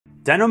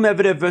Daniil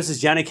Medvedev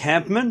versus Yannick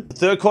Hanfmann, the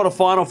third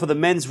quarterfinal for the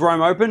men's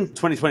Rome Open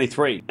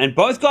 2023. And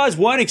both guys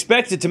weren't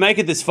expected to make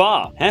it this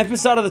far. Hanfmann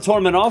started the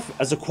tournament off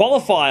as a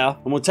qualifier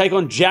and will take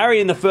on Jarry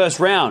in the first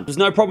round. There's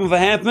no problem for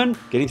Hanfmann,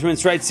 getting through in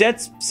straight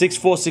sets,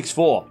 6-4,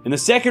 6-4. In the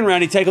second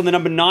round, he'd take on the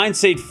number 9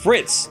 seed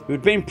Fritz, who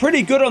had been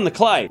pretty good on the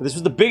clay. But this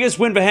was the biggest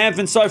win for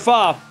Hanfmann so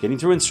far, getting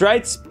through in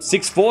straights,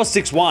 6-4,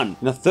 6-1.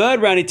 In the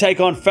third round, he'd take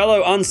on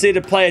fellow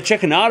unseeded player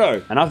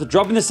Cecchinato, and after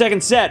dropping the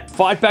second set,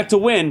 fight back to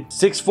win,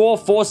 6-4,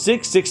 4-6,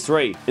 6-3.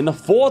 In the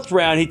fourth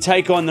round, he'd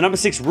take on the number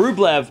 6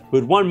 Rublev, who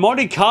had won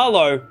Monte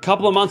Carlo a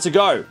couple of months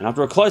ago. And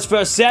after a close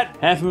first set,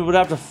 Hanfmann would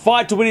have to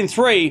fight to win in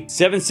 3,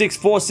 7-6,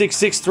 4-6,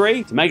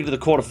 6-3 to make it to the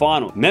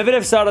quarterfinal.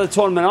 Medvedev started the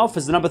tournament off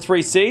as the number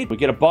 3 seed, would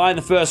get a bye in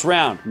the first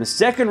round. In the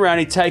second round,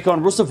 he'd take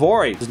on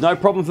Ruusuvuori. There's no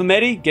problem for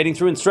Medi, getting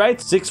through in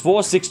straights,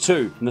 6-4,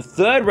 6-2. In the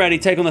third round,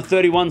 he'd take on the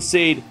 31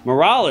 seed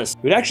Morales,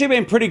 who'd actually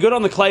been pretty good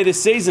on the clay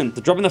this season.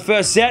 To drop in the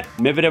first set,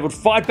 Medvedev would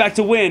fight back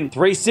to win,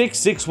 3-6,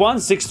 6-1,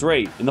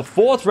 6-3. In the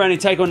fourth round,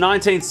 he'd take on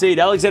 19 seed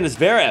Alexander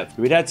Zverev,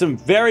 who he'd had some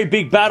very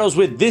big battles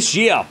with this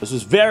year. This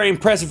was very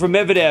impressive from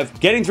Medvedev,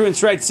 getting through in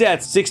straight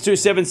sets, 6-2,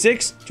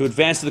 7-6, to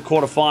advance to the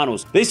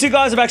quarterfinals. These two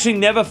guys have actually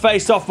never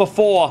faced off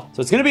before,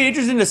 so it's going to be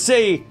interesting to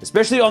see,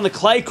 especially on the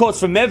clay courts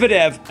for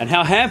Medvedev, and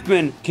how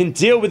Hanfmann can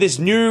deal with this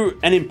new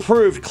and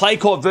improved clay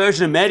court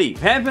version of Medi. If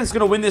Hanfmann's going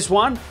to win this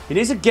one, he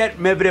needs to get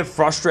Medvedev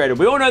frustrated.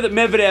 We all know that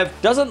Medvedev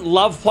doesn't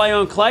love playing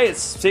on clay. It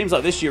seems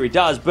like this year he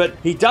does, but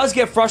he does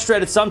get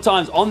frustrated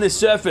sometimes on this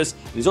surface.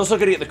 He's also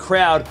going to get the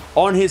crowd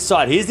on his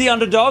side. He's the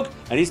underdog,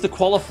 and he's the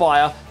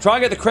qualifier. Try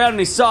and get the crowd on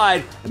his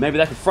side, and maybe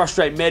that could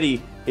frustrate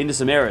Medi into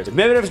some errors. If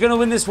Medvedev's going to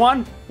win this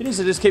one, he needs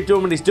to just keep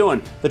doing what he's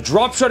doing. The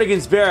drop shot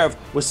against Zverev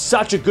was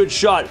such a good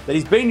shot that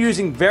he's been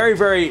using very,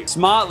 very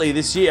smartly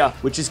this year,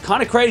 which is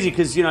kind of crazy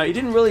because, you know, he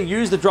didn't really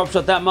use the drop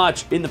shot that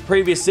much in the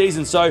previous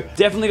season, so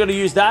definitely got to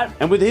use that.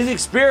 And with his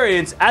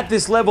experience at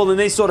this level in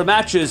these sort of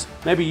matches,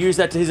 maybe use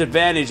that to his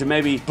advantage and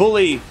maybe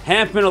bully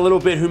Hanfmann a little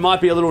bit, who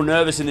might be a little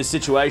nervous in this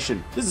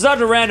situation. This is such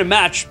a random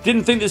match.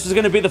 Didn't think this was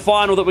going to be the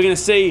final that we're going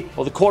to see,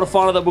 or the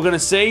quarterfinal that we're going to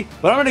see,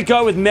 but I'm going to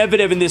go with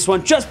Medvedev in this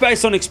one, just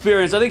based on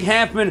experience. I think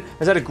Hanfmann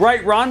has had a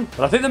great run,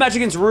 but I think the match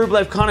against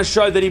Rublev kind of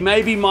showed that he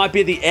maybe might be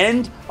at the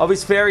end of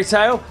his fairy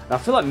tale. And I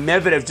feel like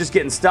Medvedev just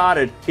getting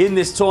started in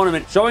this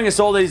tournament, showing us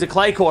all that he's a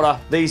clay courter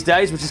these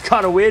days, which is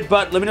kind of weird,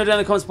 but let me know down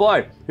in the comments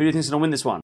below. Who do you think is going to win this one?